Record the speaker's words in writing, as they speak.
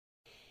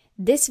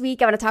This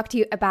week, I want to talk to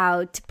you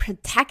about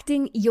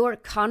protecting your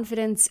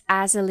confidence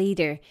as a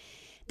leader.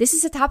 This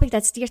is a topic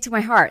that's dear to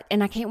my heart,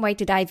 and I can't wait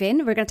to dive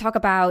in. We're going to talk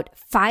about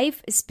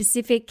 5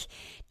 specific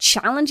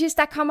challenges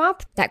that come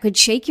up that could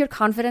shake your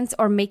confidence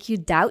or make you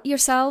doubt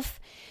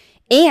yourself.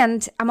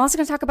 And I'm also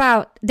going to talk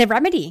about the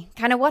remedy,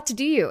 kind of what to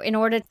do in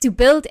order to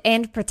build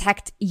and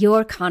protect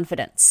your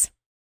confidence.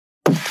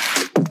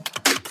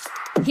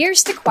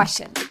 Here's the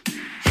question.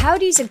 How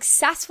do you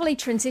successfully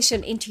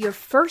transition into your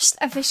first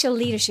official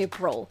leadership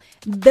role,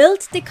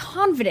 build the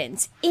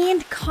confidence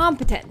and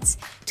competence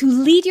to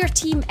lead your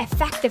team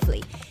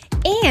effectively,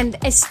 and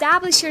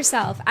establish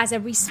yourself as a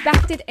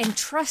respected and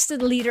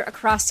trusted leader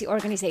across the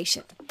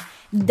organization?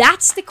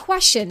 That's the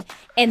question,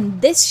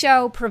 and this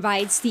show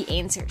provides the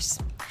answers.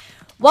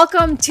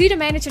 Welcome to the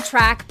Manager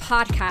Track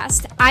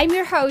podcast. I'm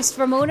your host,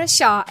 Ramona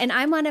Shaw, and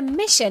I'm on a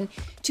mission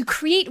to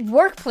create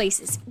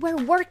workplaces where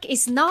work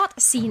is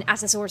not seen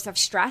as a source of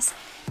stress,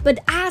 but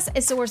as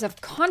a source of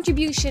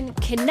contribution,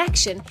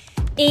 connection,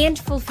 and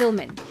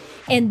fulfillment.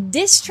 And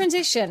this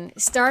transition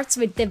starts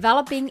with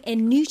developing a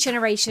new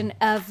generation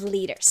of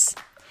leaders.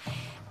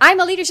 I'm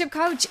a leadership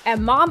coach, a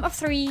mom of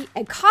 3,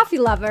 a coffee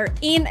lover,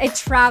 and a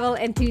travel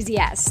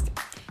enthusiast.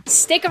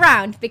 Stick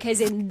around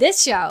because in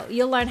this show,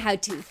 you'll learn how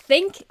to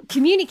think,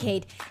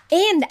 communicate,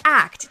 and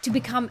act to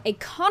become a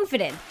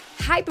confident,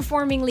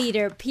 high-performing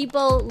leader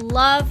people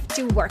love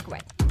to work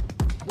with.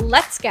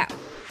 Let's go.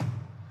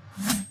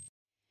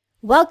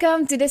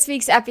 Welcome to this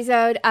week's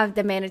episode of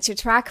the Manager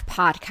Track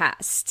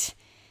podcast.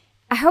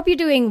 I hope you're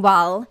doing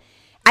well.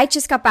 I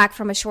just got back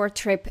from a short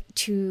trip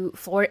to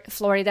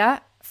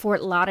Florida,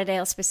 Fort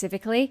Lauderdale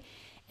specifically,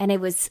 and it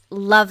was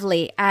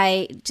lovely.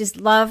 I just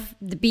love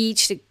the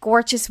beach, the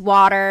gorgeous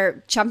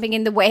water, jumping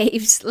in the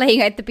waves,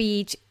 laying at the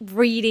beach,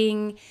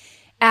 reading,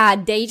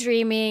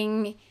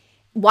 daydreaming,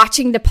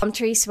 watching the palm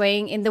trees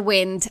swaying in the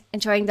wind,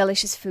 enjoying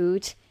delicious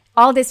food.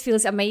 All this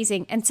feels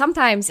amazing. And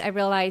sometimes I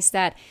realize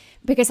that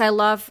because I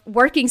love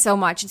working so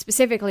much, and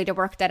specifically the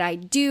work that I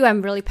do,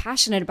 I'm really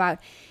passionate about.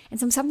 And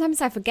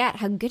sometimes I forget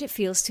how good it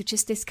feels to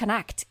just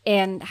disconnect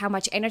and how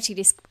much energy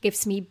this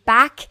gives me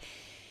back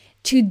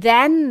to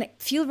then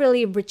feel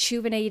really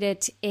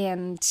rejuvenated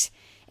and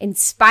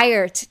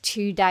inspired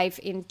to dive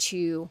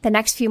into the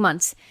next few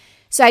months.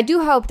 So I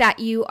do hope that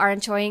you are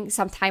enjoying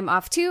some time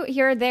off too,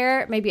 here or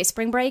there, maybe a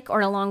spring break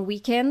or a long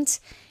weekend,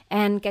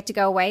 and get to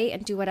go away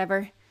and do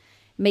whatever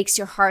makes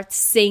your heart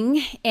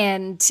sing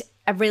and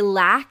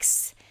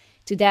relax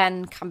to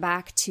then come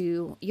back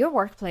to your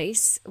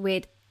workplace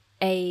with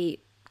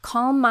a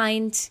calm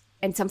mind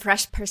and some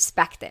fresh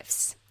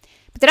perspectives.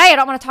 But today, I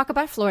don't want to talk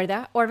about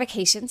Florida or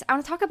vacations. I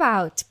want to talk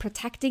about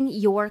protecting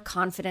your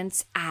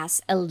confidence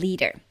as a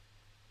leader.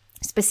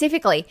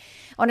 Specifically,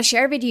 I want to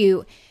share with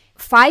you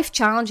 5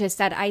 challenges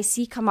that I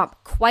see come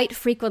up quite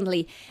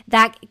frequently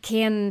that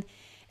can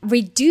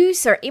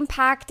reduce or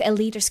impact a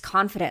leader's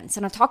confidence.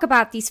 And I'll talk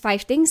about these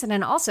 5 things. And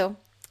then also,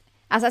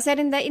 as I said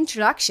in the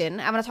introduction,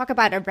 I want to talk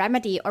about a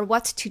remedy or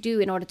what to do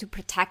in order to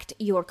protect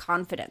your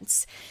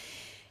confidence.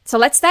 So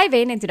let's dive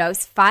into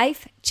those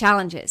 5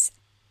 challenges.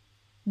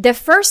 The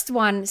first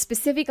one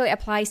specifically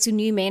applies to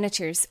new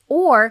managers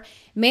or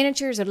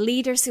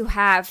leaders who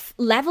have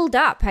leveled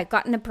up, have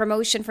gotten a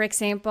promotion, for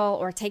example,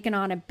 or taken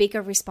on a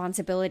bigger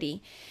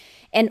responsibility.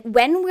 And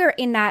when we're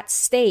in that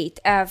state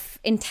of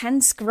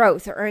intense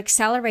growth or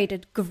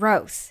accelerated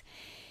growth,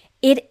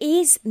 it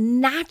is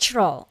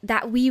natural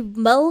that we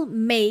will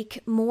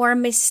make more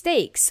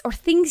mistakes or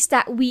things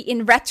that we,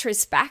 in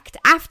retrospect,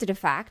 after the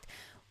fact,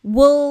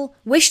 will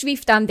wish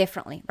we've done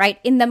differently, right?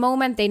 In the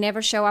moment, they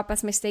never show up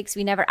as mistakes.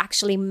 We never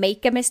actually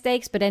make a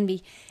mistake, but then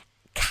we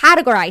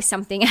categorize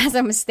something as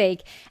a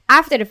mistake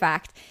after the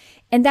fact.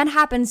 And that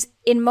happens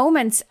in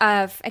moments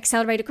of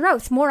accelerated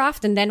growth more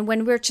often than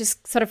when we're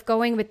just sort of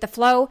going with the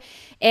flow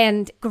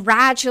and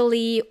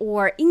gradually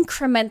or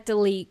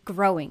incrementally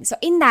growing. So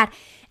in that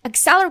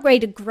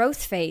accelerated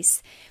growth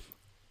phase,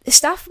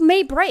 stuff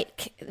may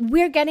break.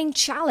 We're getting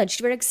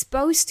challenged. We're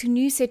exposed to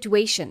new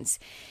situations.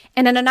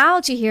 And an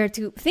analogy here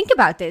to think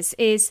about this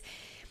is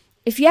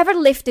if you ever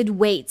lifted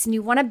weights and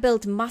you want to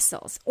build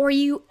muscles, or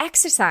you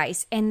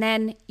exercise and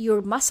then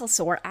you're muscle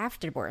sore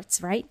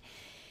afterwards, right?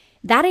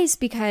 That is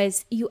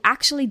because you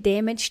actually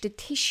damage the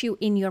tissue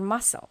in your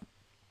muscle.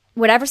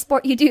 Whatever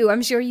sport you do,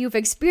 I'm sure you've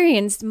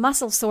experienced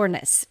muscle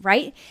soreness,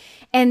 right?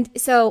 And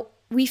so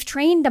we've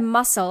trained the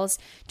muscles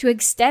to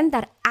extent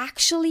that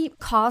actually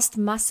caused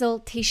muscle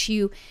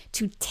tissue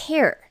to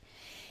tear.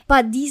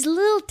 But these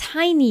little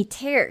tiny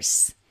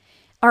tears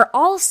are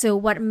also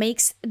what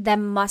makes the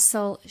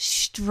muscle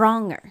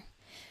stronger.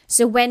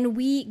 So when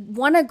we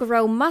want to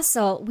grow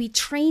muscle, we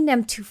train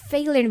them to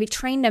failure and we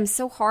train them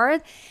so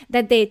hard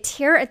that they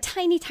tear a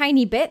tiny,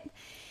 tiny bit.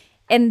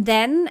 And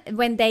then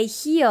when they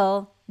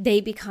heal,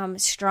 they become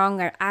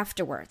stronger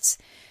afterwards.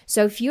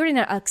 So if you're in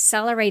an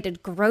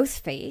accelerated growth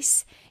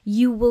phase,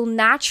 you will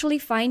naturally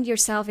find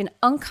yourself in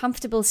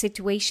uncomfortable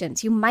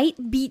situations. You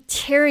might be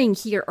tearing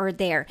here or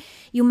there.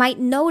 You might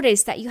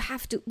notice that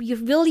you're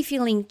really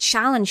feeling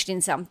challenged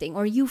in something,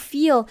 or you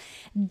feel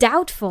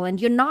doubtful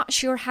and you're not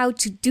sure how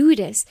to do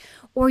this,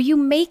 or you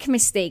make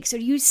mistakes, or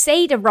you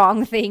say the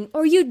wrong thing,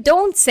 or you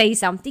don't say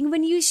something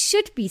when you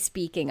should be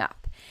speaking up.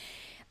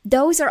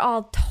 Those are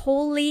all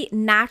totally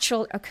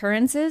natural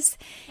occurrences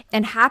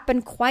and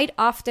happen quite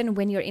often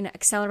when you're in an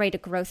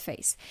accelerated growth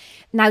phase.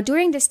 Now,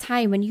 during this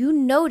time, when you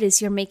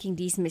notice you're making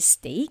these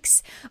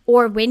mistakes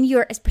or when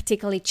you're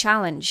particularly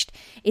challenged,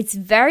 it's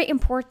very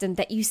important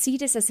that you see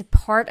this as a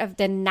part of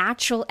the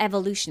natural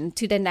evolution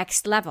to the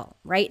next level,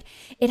 right?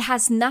 It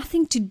has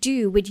nothing to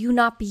do with you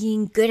not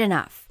being good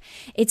enough.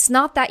 It's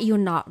not that you're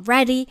not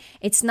ready.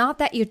 It's not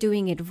that you're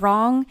doing it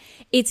wrong.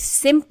 It's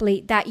simply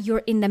that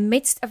you're in the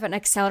midst of an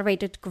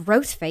accelerated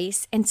growth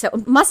phase. And so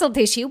muscle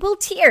tissue will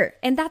tear,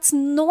 and that's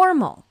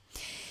normal.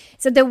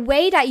 So the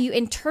way that you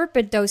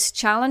interpret those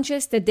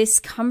challenges, the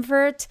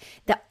discomfort,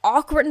 the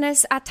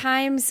awkwardness at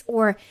times,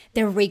 or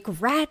the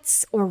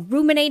regrets or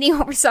ruminating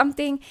over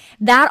something,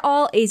 that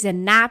all is a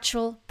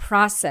natural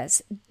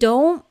process.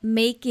 Don't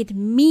make it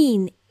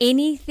mean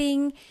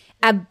anything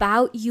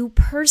about you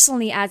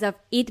personally as of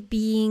it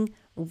being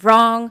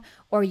wrong,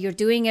 or you're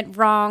doing it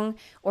wrong,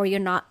 or you're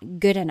not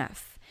good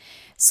enough.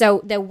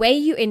 So the way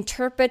you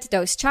interpret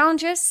those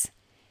challenges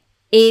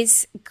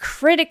is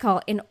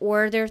critical in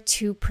order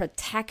to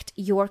protect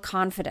your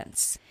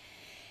confidence.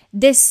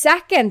 The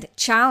second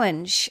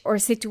challenge or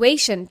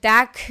situation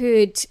that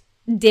could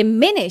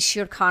diminish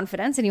your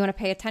confidence and you want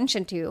to pay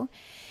attention to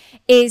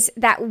is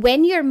that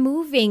when you're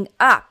moving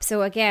up,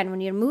 so again, when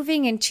you're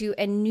moving into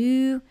a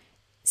new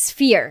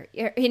sphere,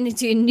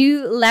 into a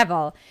new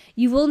level,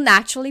 you will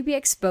naturally be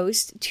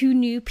exposed to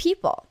new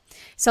people.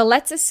 So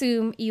let's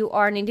assume you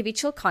are an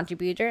individual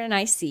contributor, an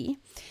IC,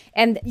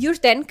 and you're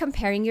then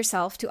comparing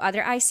yourself to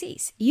other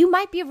ICs. You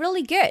might be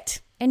really good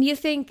and you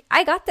think,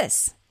 I got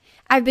this.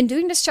 I've been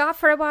doing this job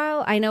for a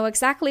while. I know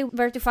exactly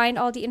where to find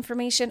all the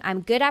information.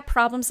 I'm good at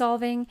problem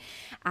solving.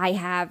 I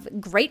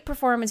have great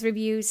performance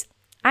reviews.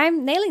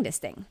 I'm nailing this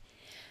thing.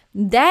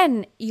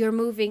 Then you're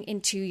moving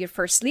into your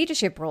first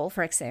leadership role,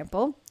 for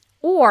example,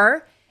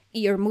 or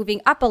you're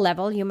moving up a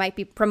level. You might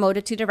be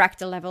promoted to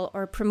director level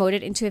or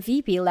promoted into a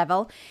VP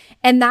level.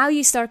 And now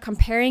you start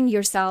comparing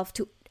yourself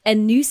to a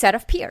new set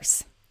of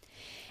peers.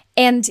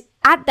 And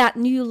at that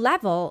new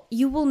level,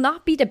 you will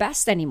not be the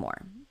best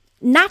anymore.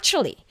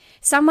 Naturally,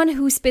 someone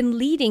who's been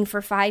leading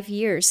for 5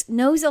 years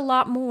knows a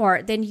lot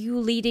more than you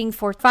leading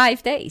for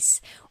 5 days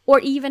or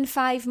even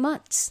 5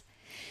 months.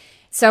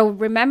 So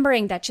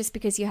remembering that just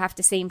because you have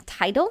the same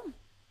title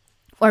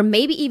or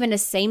maybe even the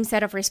same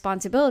set of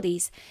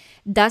responsibilities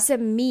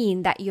doesn't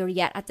mean that you're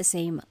yet at the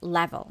same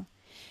level.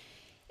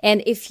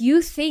 And if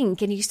you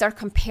think and you start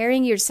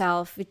comparing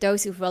yourself with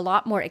those who have a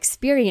lot more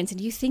experience and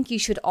you think you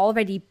should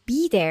already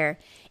be there,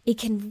 it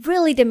can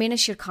really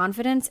diminish your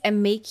confidence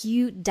and make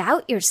you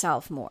doubt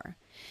yourself more.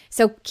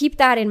 So keep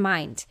that in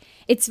mind.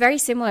 It's very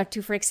similar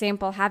to, for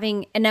example,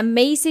 having an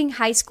amazing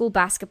high school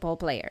basketball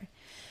player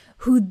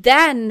who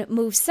then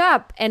moves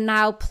up and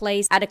now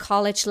plays at a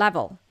college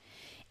level.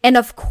 And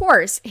of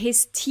course,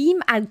 his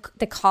team at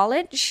the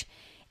college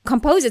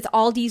composes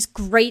all these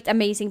great,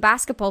 amazing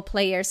basketball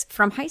players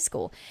from high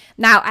school.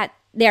 Now, at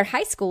their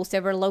high schools, they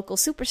were local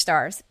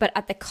superstars, but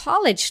at the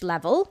college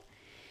level,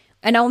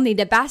 and only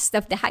the best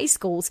of the high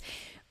schools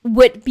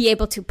would be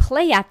able to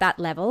play at that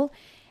level.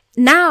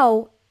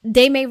 Now,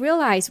 they may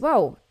realize,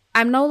 whoa,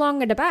 I'm no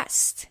longer the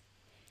best.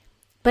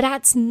 But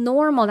that's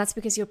normal. That's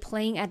because you're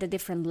playing at a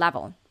different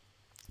level.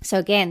 So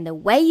again, the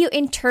way you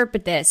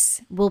interpret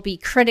this will be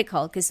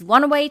critical, because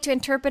one way to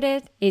interpret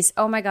it is,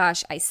 oh my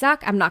gosh, I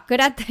suck, I'm not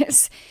good at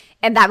this,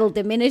 and that will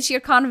diminish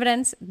your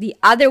confidence. The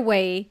other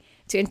way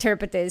to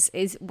interpret this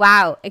is,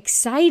 wow,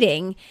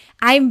 exciting,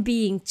 I'm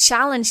being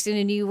challenged in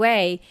a new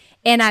way,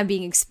 and I'm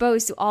being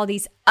exposed to all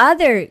these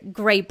other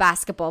great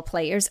basketball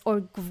players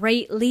or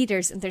great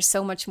leaders, and there's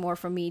so much more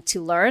for me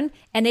to learn,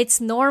 and it's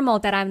normal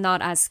that I'm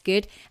not as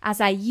good as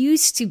I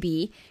used to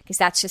be, because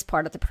that's just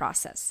part of the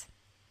process.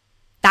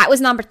 That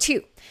was number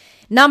 2.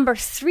 Number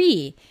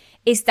 3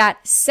 is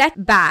that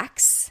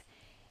setbacks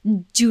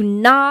do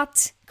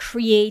not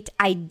create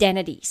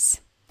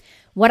identities.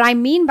 What I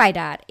mean by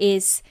that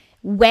is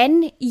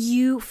when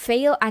you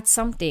fail at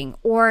something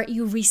or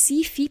you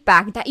receive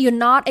feedback that you're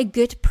not a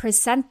good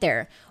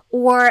presenter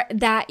or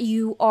that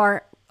you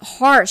are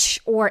harsh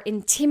or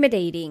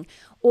intimidating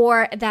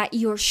or that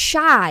you're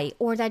shy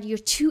or that you're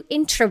too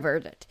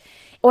introverted,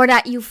 or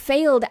that you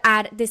failed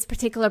at this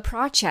particular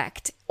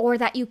project, or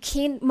that you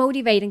can't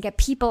motivate and get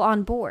people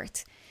on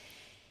board.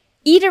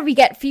 Either we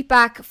get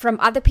feedback from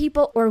other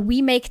people or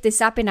we make this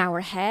up in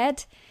our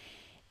head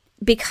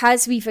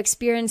because we've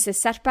experienced a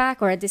setback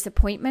or a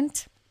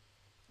disappointment.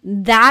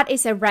 That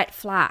is a red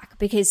flag,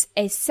 because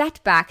a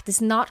setback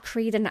does not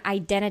create an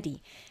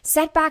identity.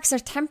 Setbacks are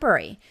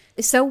temporary.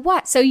 So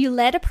what? So you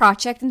led a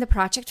project and the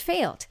project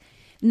failed.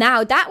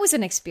 Now, that was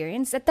an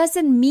experience. That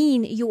doesn't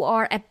mean you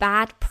are a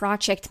bad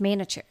project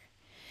manager.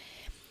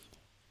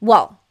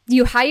 Well,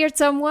 you hired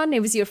someone,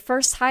 it was your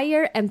first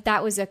hire, and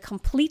that was a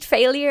complete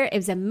failure. It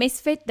was a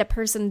misfit. The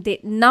person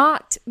did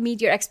not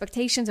meet your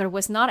expectations or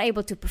was not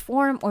able to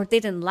perform or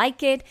didn't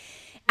like it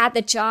at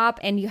the job,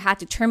 and you had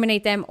to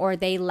terminate them or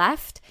they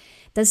left.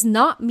 Does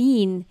not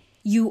mean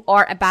you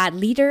are a bad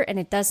leader, and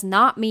it does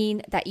not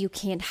mean that you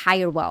can't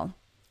hire well.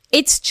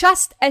 It's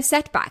just a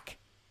setback.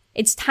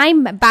 It's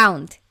time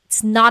bound.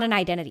 It's not an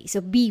identity.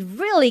 So be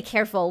really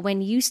careful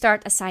when you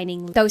start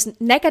assigning those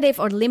negative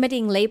or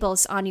limiting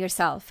labels on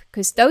yourself,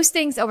 because those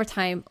things over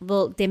time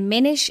will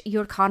diminish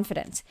your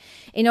confidence.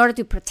 In order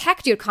to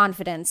protect your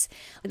confidence,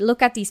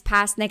 look at these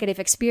past negative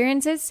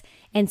experiences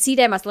and see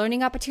them as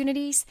learning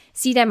opportunities,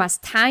 see them as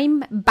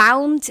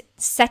time-bound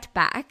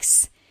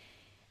setbacks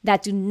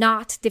that do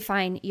not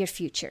define your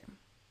future.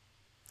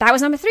 That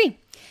was number 3.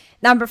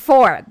 Number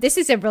 4, this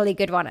is a really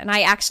good one, and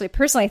I actually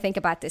personally think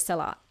about this a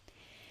lot.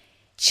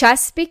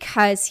 Just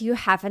because you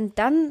haven't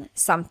done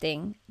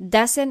something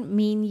doesn't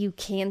mean you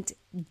can't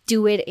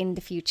do it in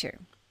the future.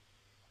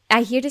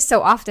 I hear this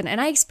so often,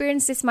 and I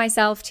experience this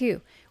myself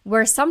too,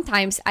 where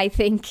sometimes I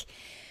think,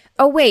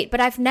 oh wait, but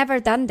I've never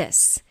done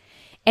this.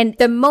 And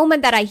the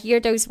moment that I hear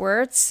those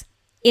words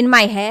in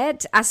my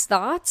head as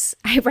thoughts,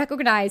 I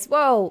recognize,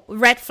 whoa,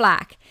 red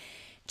flag.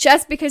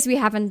 Just because we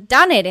haven't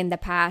done it in the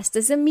past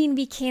doesn't mean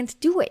we can't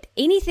do it.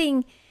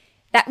 Anything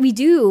that we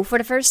do for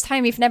the first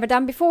time we've never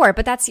done before,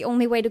 but that's the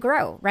only way to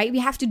grow, right? We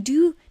have to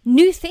do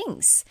new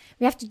things.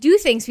 We have to do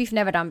things we've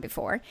never done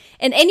before.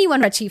 And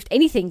anyone who achieved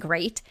anything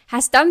great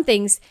has done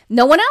things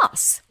no one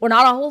else or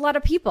not a whole lot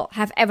of people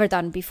have ever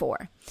done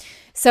before.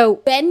 So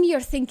when you're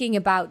thinking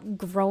about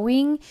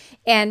growing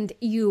and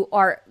you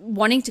are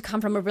wanting to come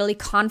from a really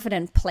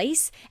confident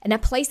place and a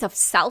place of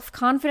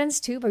self-confidence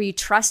too, where you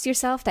trust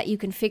yourself that you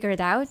can figure it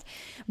out,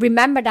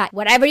 remember that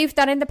whatever you've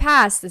done in the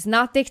past does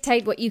not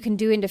dictate what you can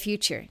do in the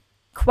future.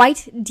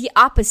 Quite the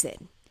opposite.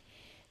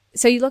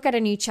 So you look at a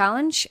new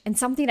challenge and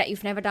something that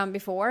you've never done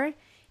before,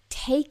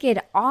 take it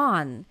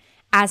on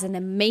as an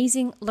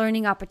amazing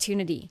learning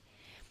opportunity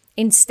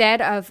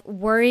instead of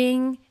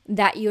worrying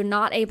that you're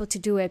not able to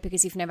do it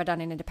because you've never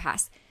done it in the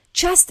past.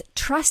 Just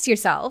trust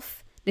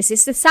yourself. This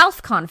is the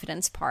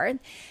self-confidence part.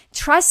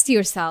 Trust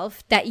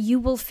yourself that you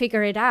will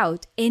figure it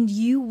out and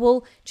you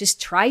will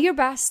just try your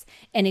best.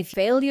 And if you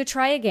fail, you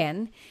try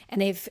again.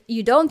 And if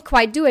you don't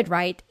quite do it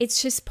right,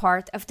 it's just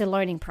part of the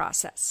learning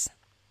process.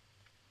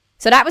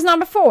 So that was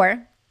number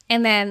 4.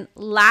 And then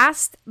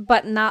last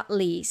but not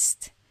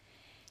least,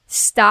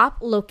 stop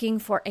looking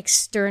for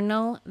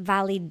external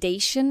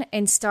validation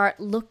and start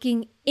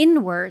looking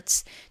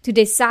inwards to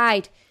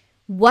decide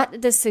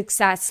what does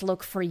success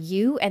look for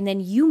you, and then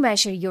you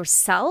measure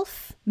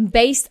yourself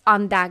based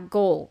on that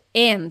goal.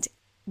 And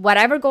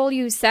whatever goal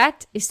you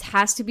set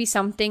has to be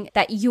something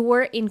that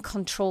you're in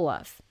control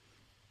of.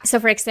 So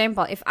for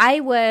example, if I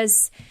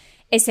was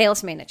a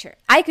sales manager,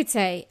 I could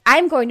say,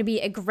 I'm going to be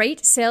a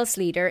great sales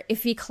leader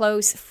if we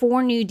close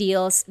 4 new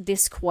deals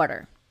this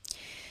quarter.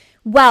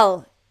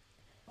 Well,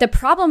 the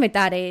problem with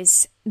that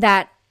is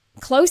that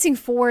closing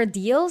 4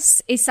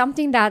 deals is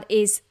something that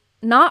is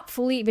not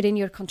fully within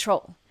your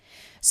control.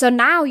 So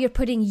now you're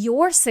putting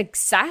your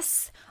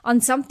success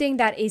on something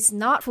that is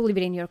not fully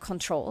within your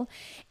control.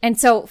 And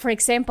so, for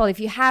example, if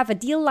you have a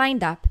deal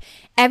lined up,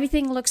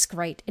 everything looks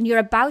great, and you're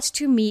about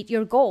to meet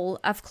your goal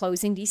of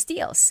closing these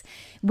deals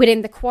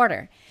within the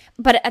quarter.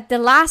 But at the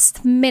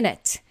last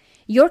minute,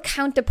 your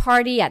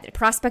counterparty at the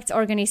prospect's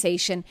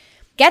organization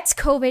gets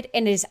COVID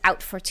and is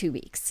out for 2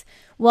 weeks.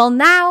 Well,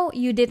 now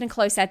you didn't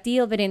close that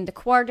deal within the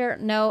quarter.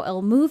 No,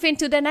 it'll move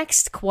into the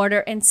next quarter.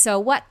 And so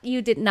what?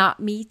 You did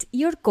not meet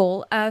your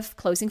goal of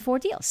closing 4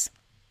 deals.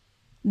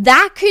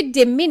 That could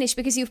diminish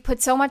because you've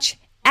put so much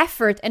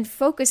effort and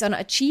focus on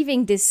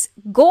achieving this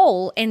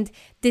goal and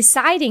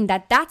deciding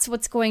that that's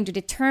what's going to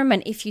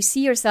determine if you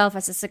see yourself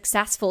as a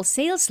successful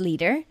sales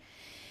leader.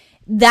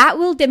 That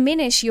will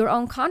diminish your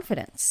own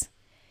confidence.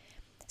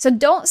 So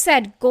don't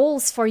set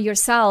goals for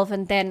yourself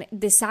and then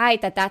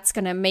decide that that's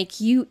going to make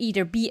you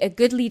either be a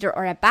good leader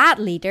or a bad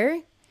leader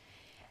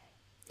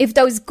if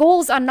those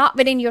goals are not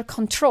within your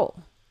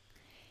control.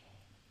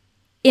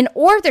 In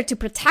order to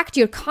protect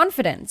your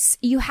confidence,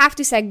 you have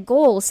to set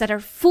goals that are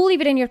fully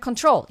within your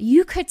control.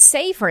 You could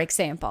say, for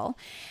example,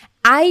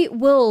 I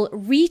will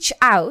reach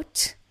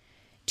out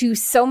to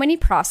so many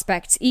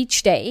prospects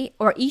each day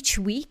or each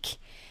week.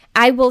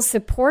 I will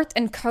support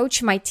and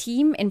coach my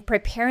team in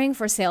preparing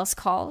for sales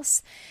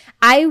calls.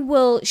 I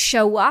will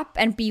show up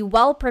and be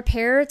well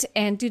prepared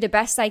and do the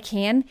best I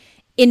can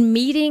in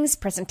meetings,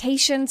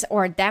 presentations,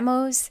 or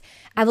demos.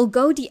 I will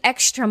go the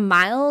extra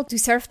mile to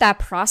serve that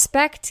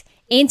prospect,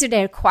 answer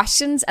their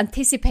questions,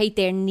 anticipate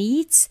their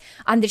needs,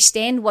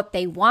 understand what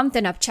they want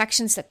and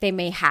objections that they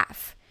may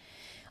have.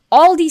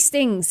 All these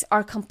things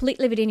are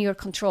completely within your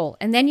control.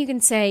 And then you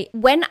can say,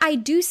 when I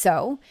do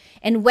so,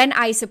 and when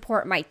I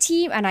support my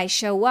team and I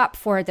show up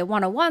for the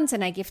one-on-ones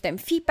and I give them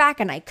feedback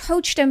and I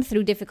coach them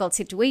through difficult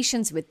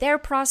situations with their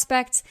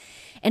prospects,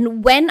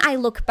 and when I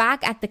look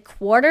back at the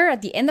quarter,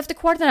 at the end of the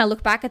quarter, and I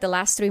look back at the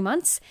last 3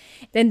 months,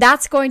 then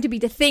that's going to be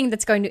the thing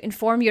that's going to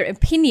inform your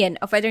opinion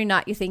of whether or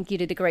not you think you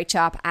did a great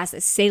job as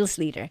a sales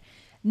leader.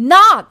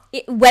 Not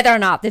whether or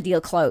not the deal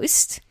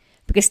closed,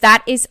 because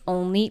that is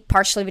only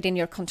partially within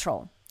your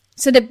control.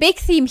 So the big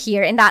theme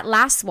here in that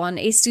last one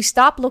is to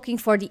stop looking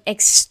for the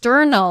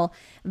external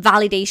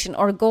validation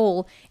or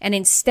goal and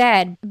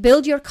instead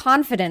build your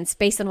confidence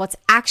based on what's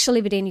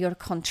actually within your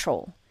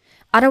control.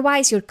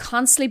 Otherwise, you're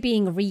constantly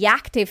being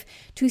reactive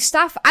to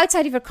stuff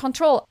outside of your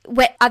control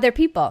with other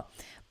people.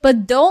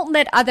 But don't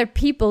let other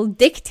people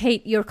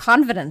dictate your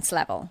confidence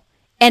level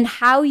and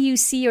how you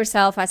see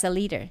yourself as a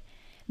leader.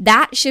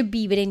 That should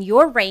be within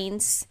your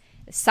reins,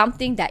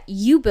 something that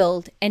you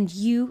build and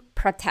you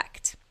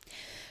protect.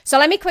 So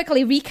let me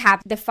quickly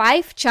recap the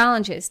 5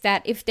 challenges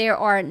that, if they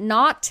are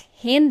not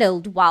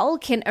handled well,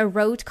 can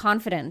erode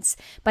confidence,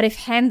 but if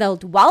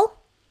handled well,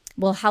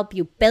 will help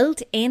you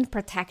build and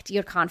protect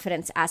your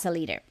confidence as a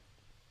leader.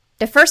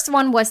 The first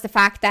one was the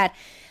fact that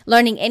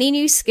learning any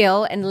new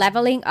skill and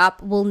leveling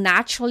up will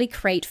naturally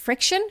create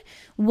friction,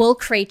 will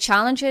create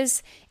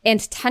challenges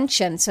and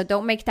tension. So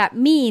don't make that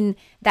mean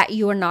that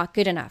you are not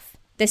good enough.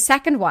 The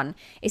second one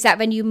is that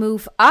when you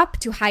move up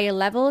to higher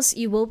levels,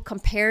 you will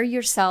compare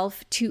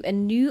yourself to a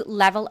new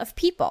level of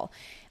people.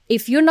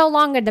 If you're no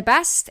longer the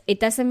best, it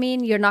doesn't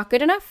mean you're not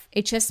good enough.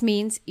 It just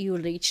means you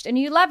reached a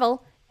new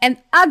level and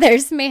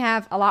others may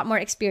have a lot more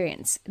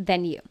experience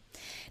than you.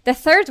 The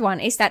third one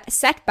is that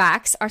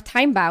setbacks are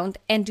time-bound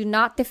and do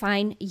not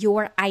define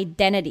your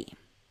identity.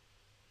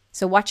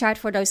 So watch out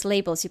for those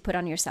labels you put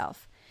on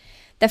yourself.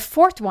 The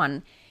fourth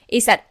one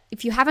is that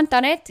if you haven't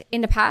done it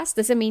in the past,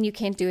 doesn't mean you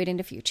can't do it in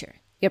the future.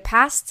 Your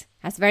past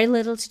has very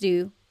little to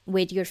do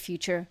with your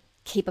future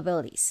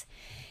capabilities.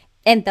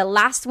 And the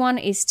last one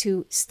is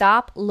to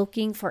stop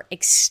looking for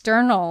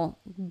external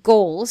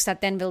goals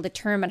that then will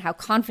determine how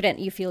confident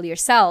you feel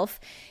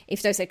yourself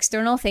if those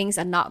external things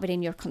are not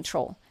within your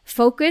control.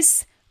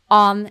 Focus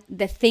on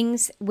the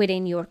things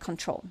within your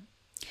control.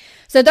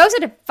 So those are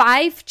the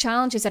 5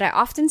 challenges that I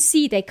often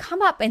see. They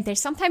come up and they're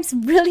sometimes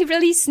really,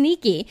 really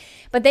sneaky,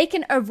 but they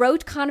can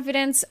erode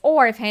confidence,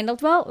 or if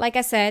handled well, like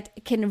I said,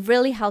 can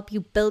really help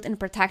you build and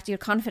protect your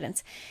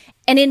confidence.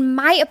 And in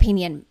my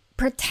opinion,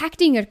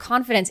 protecting your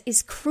confidence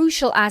is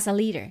crucial as a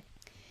leader.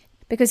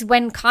 Because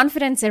when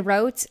confidence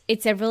erodes,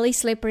 it's a really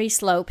slippery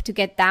slope to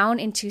get down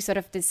into sort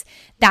of this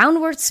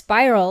downward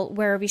spiral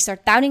where we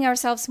start doubting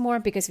ourselves more.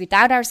 Because we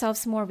doubt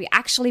ourselves more, we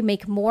actually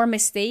make more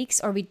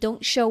mistakes, or we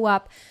don't show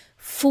up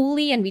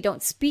fully and we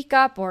don't speak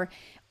up or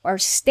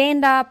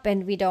stand up,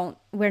 and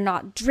we're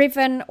not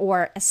driven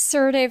or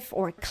assertive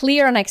or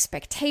clear on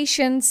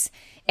expectations.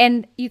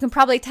 And you can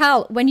probably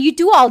tell when you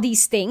do all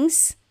these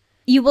things,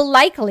 you will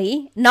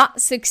likely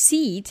not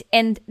succeed.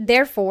 And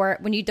therefore,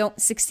 when you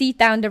don't succeed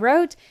down the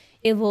road,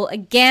 it will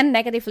again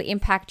negatively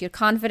impact your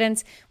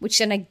confidence, which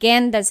then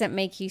again doesn't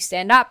make you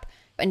stand up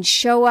and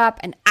show up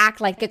and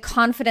act like a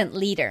confident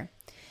leader.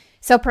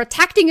 So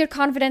protecting your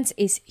confidence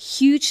is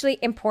hugely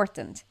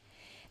important.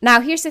 Now,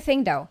 here's the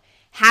thing though.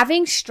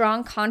 Having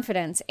strong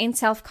confidence and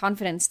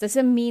self-confidence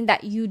doesn't mean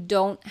that you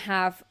don't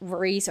have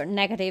worries or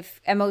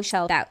negative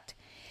emotional doubt.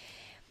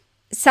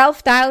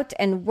 Self-doubt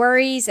and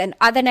worries and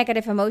other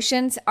negative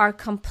emotions are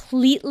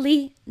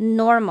completely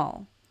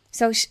normal.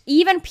 So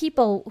even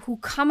people who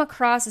come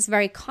across as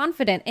very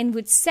confident and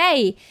would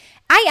say,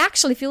 I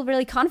actually feel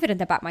really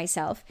confident about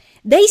myself,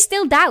 they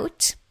still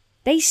doubt,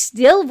 they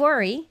still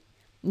worry.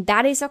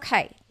 That is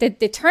okay. The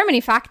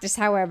determining factors,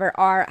 however,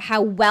 are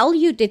how well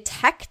you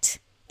detect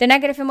the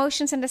negative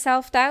emotions and the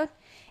self-doubt,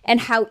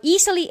 and how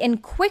easily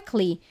and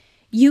quickly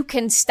you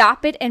can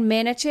stop it and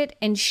manage it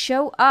and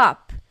show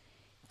up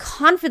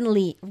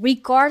confidently,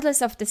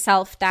 regardless of the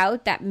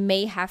self-doubt that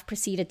may have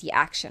preceded the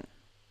action.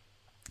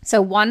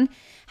 So 1,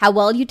 how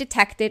well you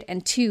detect it,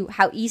 and 2,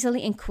 how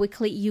easily and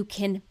quickly you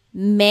can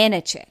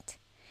manage it.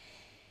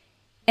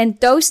 And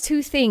those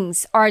 2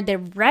 things are the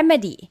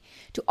remedy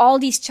to all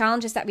these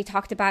challenges that we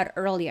talked about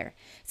earlier.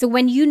 So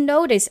when you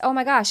notice, oh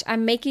my gosh,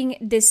 I'm making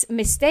this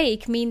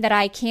mistake mean that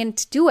I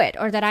can't do it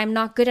or that I'm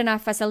not good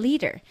enough as a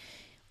leader,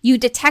 you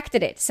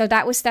detected it. So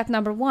that was step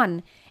number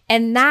 1.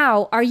 And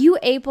now, are you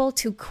able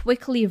to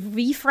quickly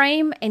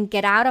reframe and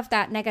get out of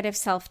that negative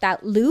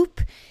self-doubt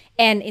loop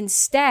and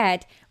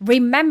instead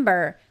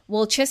remember,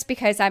 well, just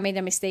because I made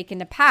a mistake in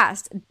the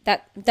past,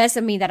 that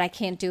doesn't mean that I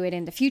can't do it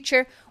in the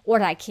future or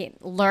that I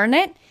can't learn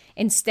it.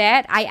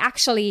 Instead, I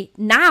actually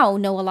now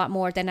know a lot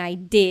more than I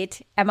did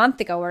a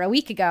month ago or a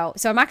week ago.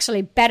 So I'm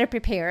actually better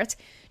prepared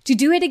to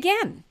do it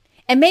again.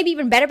 And maybe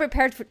even better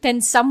prepared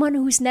than someone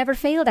who's never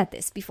failed at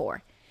this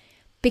before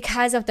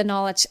because of the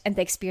knowledge and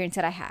the experience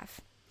that I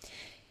have.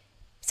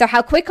 So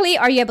how quickly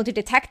are you able to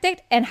detect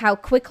it, and how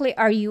quickly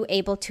are you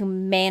able to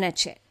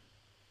manage it?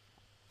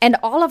 And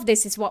all of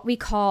this is what we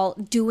call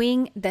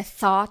doing the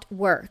thought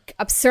work,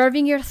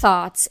 observing your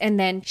thoughts and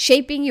then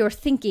shaping your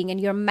thinking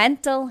and your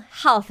mental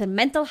health and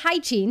mental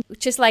hygiene,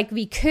 just like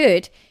we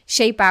could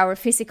shape our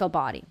physical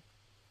body.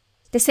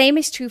 The same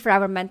is true for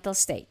our mental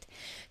state.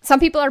 Some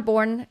people are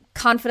born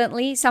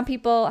confidently. Some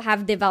people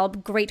have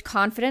developed great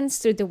confidence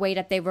through the way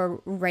that they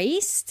were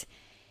raised.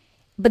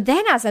 But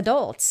then as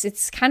adults,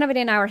 it's kind of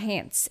in our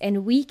hands,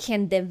 and we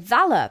can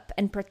develop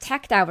and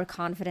protect our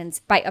confidence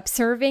by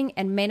observing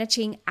and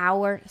managing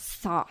our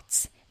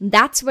thoughts.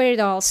 That's where it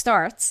all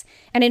starts.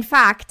 And in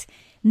fact,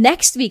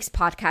 next week's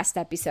podcast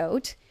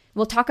episode,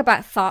 we'll talk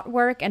about thought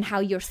work and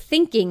how your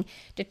thinking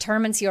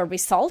determines your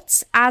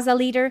results as a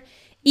leader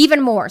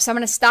even more. So I'm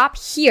going to stop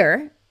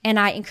here, and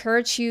I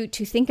encourage you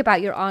to think about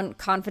your own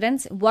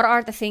confidence. What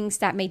are the things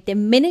that may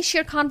diminish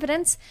your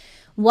confidence?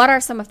 What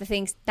are some of the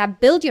things that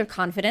build your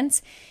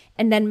confidence?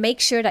 And then make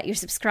sure that you're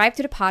subscribed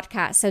to the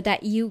podcast so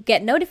that you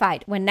get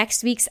notified when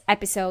next week's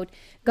episode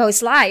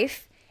goes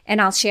live. And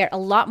I'll share a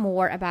lot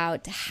more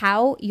about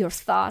how your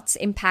thoughts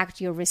impact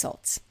your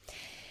results.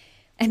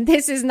 And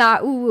this is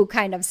not ooh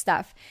kind of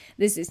stuff.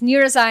 This is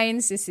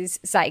neuroscience. This is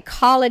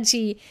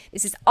psychology.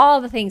 This is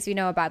all the things we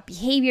know about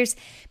behaviors,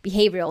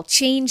 behavioral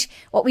change,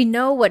 what we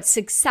know, what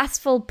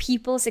successful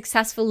people,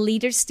 successful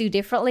leaders do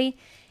differently.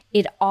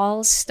 It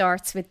all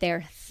starts with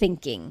their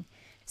thinking.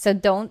 So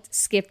don't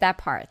skip that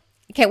part.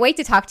 I can't wait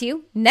to talk to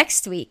you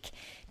next week.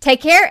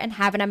 Take care and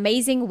have an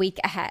amazing week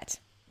ahead.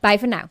 Bye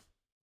for now.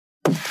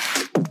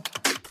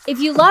 If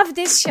you love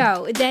this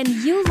show, then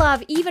you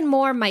love even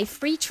more my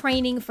free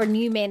training for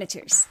new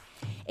managers.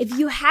 If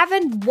you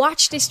haven't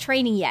watched this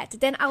training yet,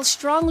 then I'll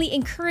strongly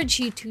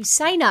encourage you to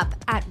sign up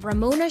at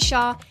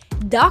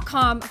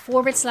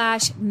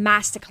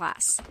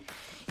ramonashaw.com/masterclass.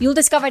 You'll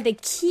discover the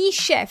key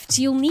shifts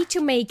you'll need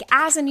to make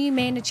as a new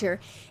manager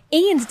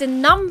and the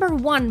number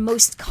one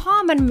most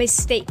common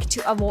mistake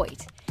to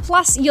avoid.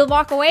 Plus, you'll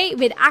walk away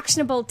with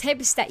actionable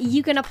tips that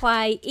you can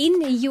apply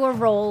in your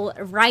role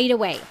right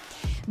away.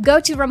 Go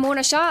to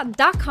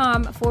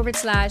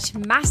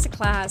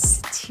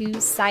ramonashaw.com/masterclass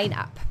to sign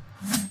up.